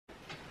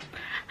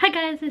Hi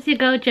guys, it's your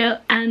girl Jo,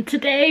 and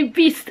today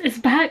Beast is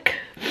back,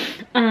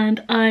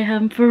 and I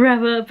have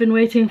forever been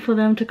waiting for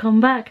them to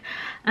come back,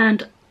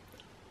 and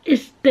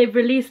they've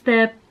released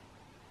their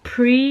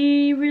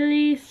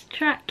pre-release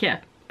track,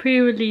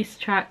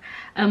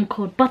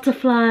 called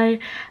Butterfly,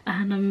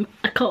 and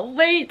I can't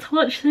wait to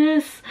watch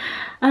this.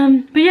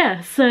 But yeah,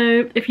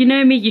 so if you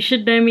know me, you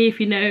should know me. If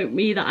you know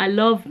me that I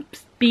love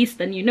Beast,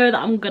 then you know that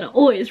I'm gonna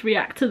always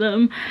react to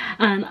them,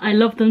 and I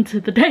love them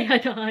to the day I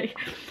die.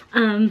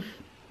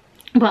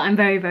 But I'm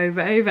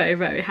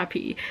very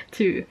happy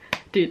to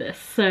do this.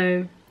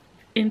 So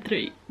in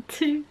 3,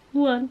 2,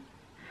 1.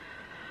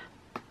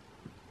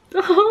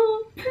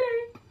 Oh, play.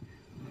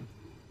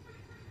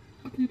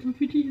 I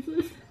love you,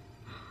 Jesus.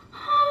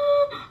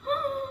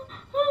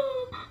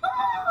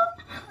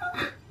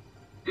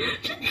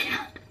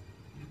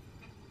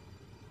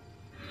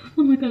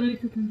 Oh my god, I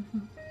need to turn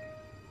this on.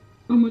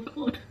 Oh my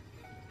god.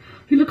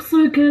 He looks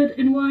so good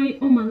in white.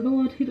 Oh my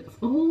lord, he looks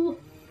oh.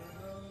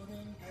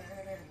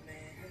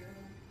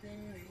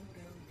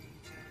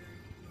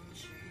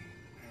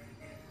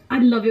 I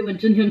love it when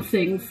Jin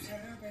sings.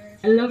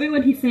 I love it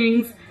when he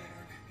sings.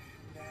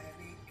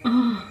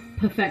 Oh,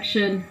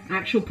 perfection.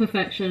 Actual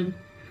perfection.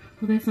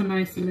 Oh, there's some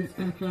nice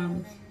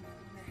flowers.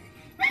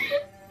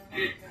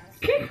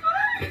 Kick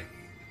back!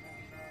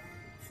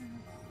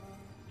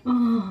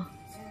 Oh,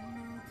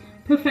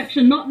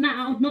 perfection. Not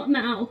now, not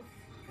now.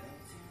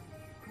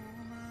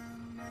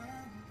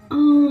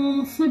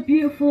 Oh, so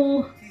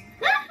beautiful.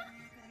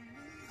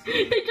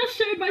 They just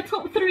showed my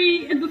top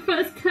 3 in the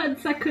first 10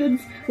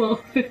 seconds. Well,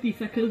 50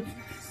 seconds.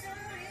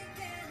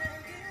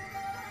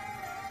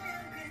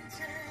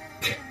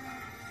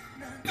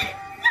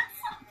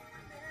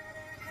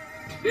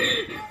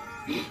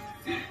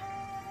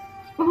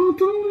 Oh,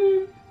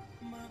 darling.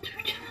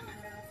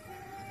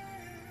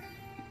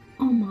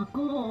 Oh my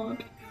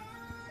god.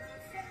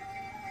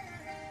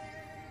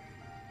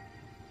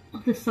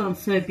 Oh, this sounds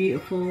so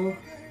beautiful.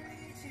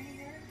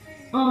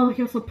 Oh,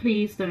 yes, so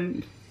please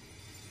don't.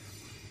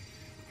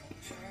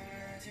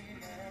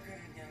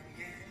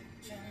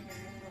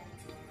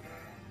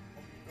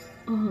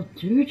 Oh,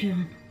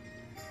 Dujan.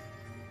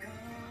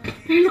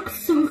 They look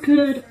so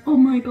good. Oh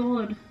my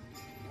god.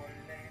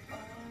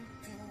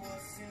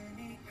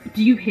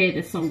 Do you hear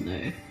this song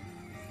though?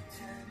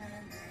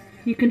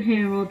 You can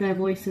hear all their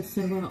voices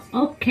so well.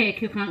 Okay,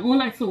 Kyokan,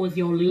 all I saw was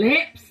your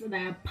lips.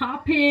 They're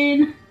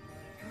popping.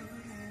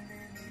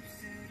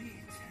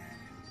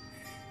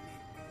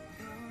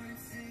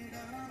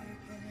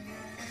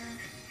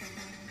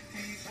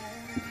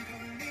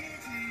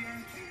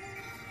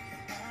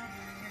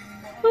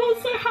 Oh,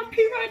 I'm so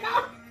happy right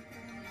now.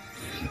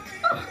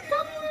 Oh,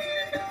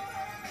 darling.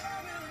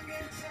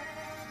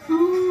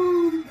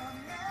 Oh.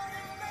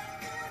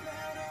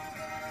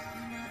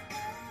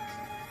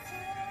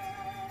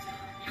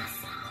 Yes.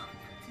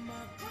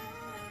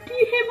 Do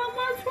you hear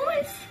Mama's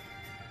voice?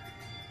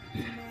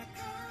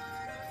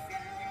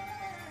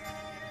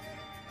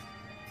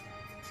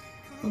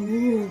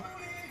 Oh.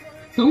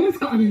 Someone's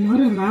got a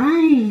lot of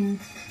lines.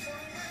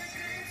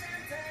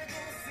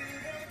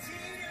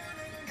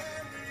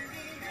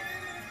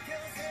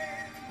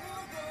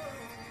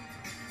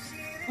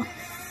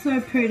 So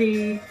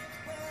pretty.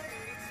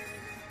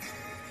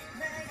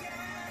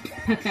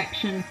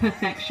 Perfection,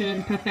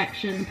 perfection,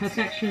 perfection,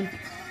 perfection.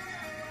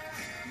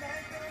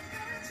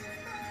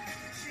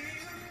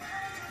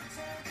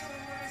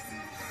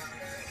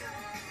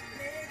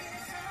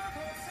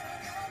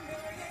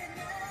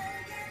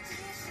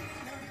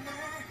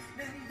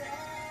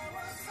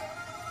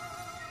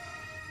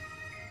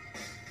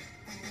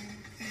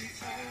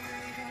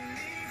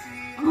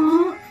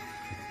 Oh.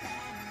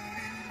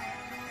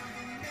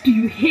 Do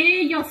you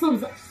hear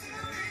yourselves?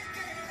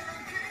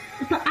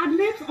 The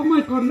ad-libs? Oh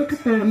my god, look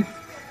at them.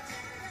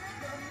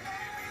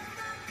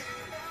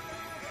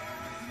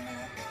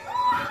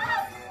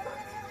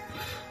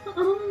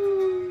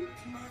 Oh.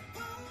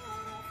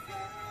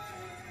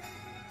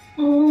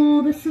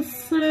 Oh, this is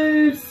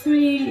so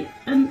sweet.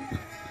 And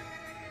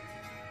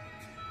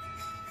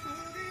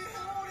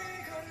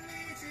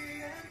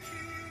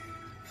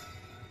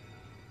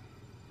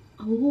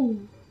oh.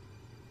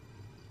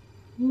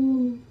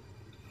 Oh.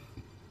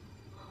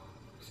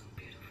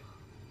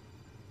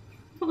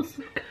 That was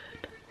so good.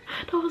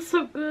 That was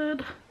so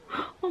good.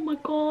 Oh my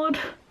god.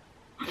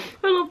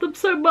 I love them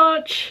so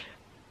much.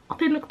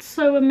 They looked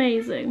so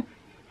amazing.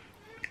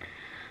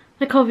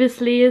 Like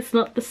obviously it's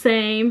not the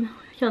same.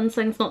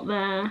 Hyunsang's not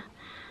there.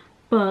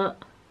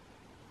 But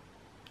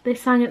they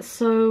sang it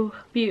so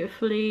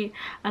beautifully,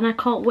 and I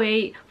can't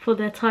wait for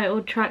their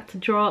title track to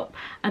drop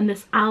and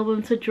this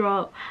album to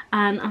drop,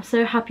 and I'm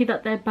so happy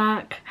that they're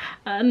back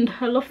and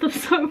I love them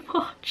so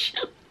much.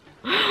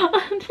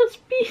 And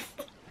just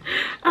Beast.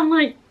 And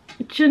like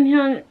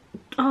Junhyun,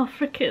 oh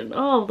freaking,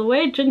 oh the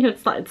way Junhyun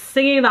started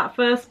singing that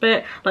first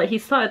bit, like he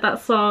started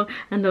that song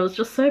and it was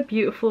just so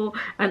beautiful,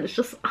 and it's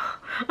just oh,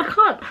 I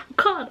can't,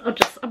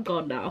 I'm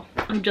gone now.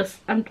 I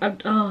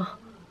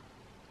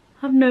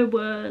have no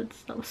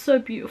words. That was so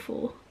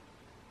beautiful.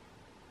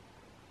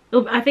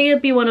 I think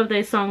it'd be one of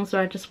those songs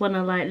where I just want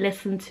to like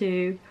listen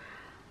to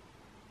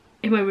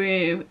in my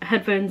room,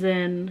 headphones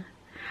in,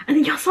 and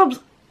then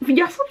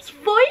Yassob's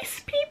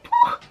voice,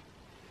 people.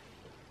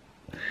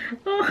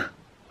 Oh.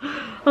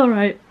 All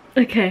right,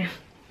 okay.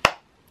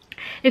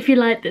 If you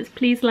like this,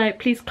 please like,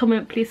 please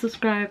comment, please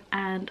subscribe,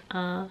 and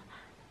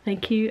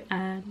thank you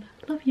and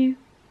love you.